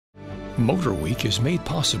MotorWeek is made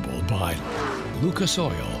possible by Lucas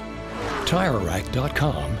Oil,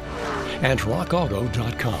 TireRack.com, and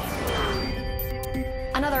RockAuto.com.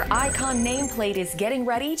 Another icon nameplate is getting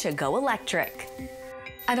ready to go electric.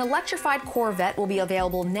 An electrified Corvette will be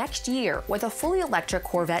available next year, with a fully electric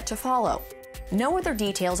Corvette to follow. No other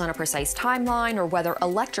details on a precise timeline or whether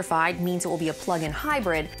electrified means it will be a plug-in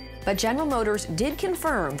hybrid, but General Motors did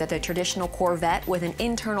confirm that the traditional Corvette with an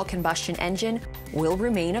internal combustion engine will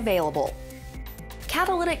remain available.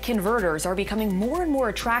 Catalytic converters are becoming more and more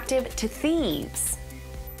attractive to thieves.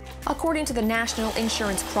 According to the National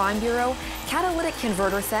Insurance Crime Bureau, catalytic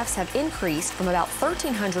converter thefts have increased from about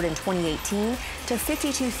 1,300 in 2018 to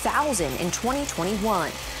 52,000 in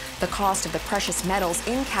 2021. The cost of the precious metals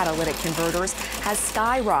in catalytic converters has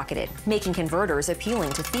skyrocketed, making converters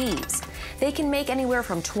appealing to thieves. They can make anywhere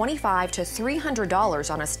from $25 to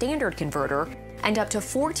 $300 on a standard converter and up to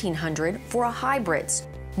 $1,400 for a hybrid's.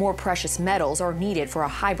 More precious metals are needed for a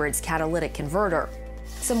hybrid's catalytic converter.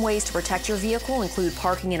 Some ways to protect your vehicle include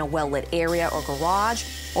parking in a well-lit area or garage,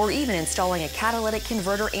 or even installing a catalytic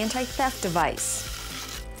converter anti-theft device.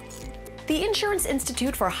 The Insurance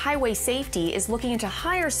Institute for Highway Safety is looking into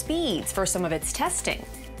higher speeds for some of its testing.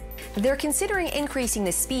 They're considering increasing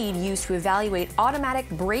the speed used to evaluate automatic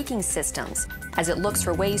braking systems, as it looks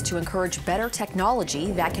for ways to encourage better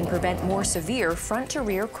technology that can prevent more severe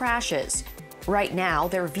front-to-rear crashes. Right now,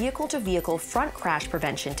 their vehicle-to-vehicle front crash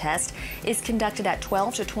prevention test is conducted at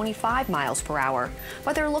 12 to 25 miles per hour,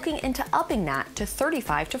 but they're looking into upping that to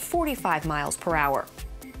 35 to 45 miles per hour.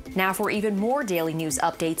 Now, for even more daily news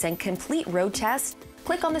updates and complete road tests,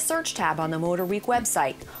 click on the search tab on the MotorWeek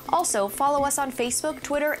website. Also, follow us on Facebook,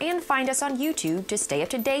 Twitter, and find us on YouTube to stay up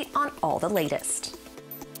to date on all the latest.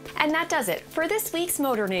 And that does it for this week's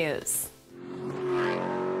Motor News.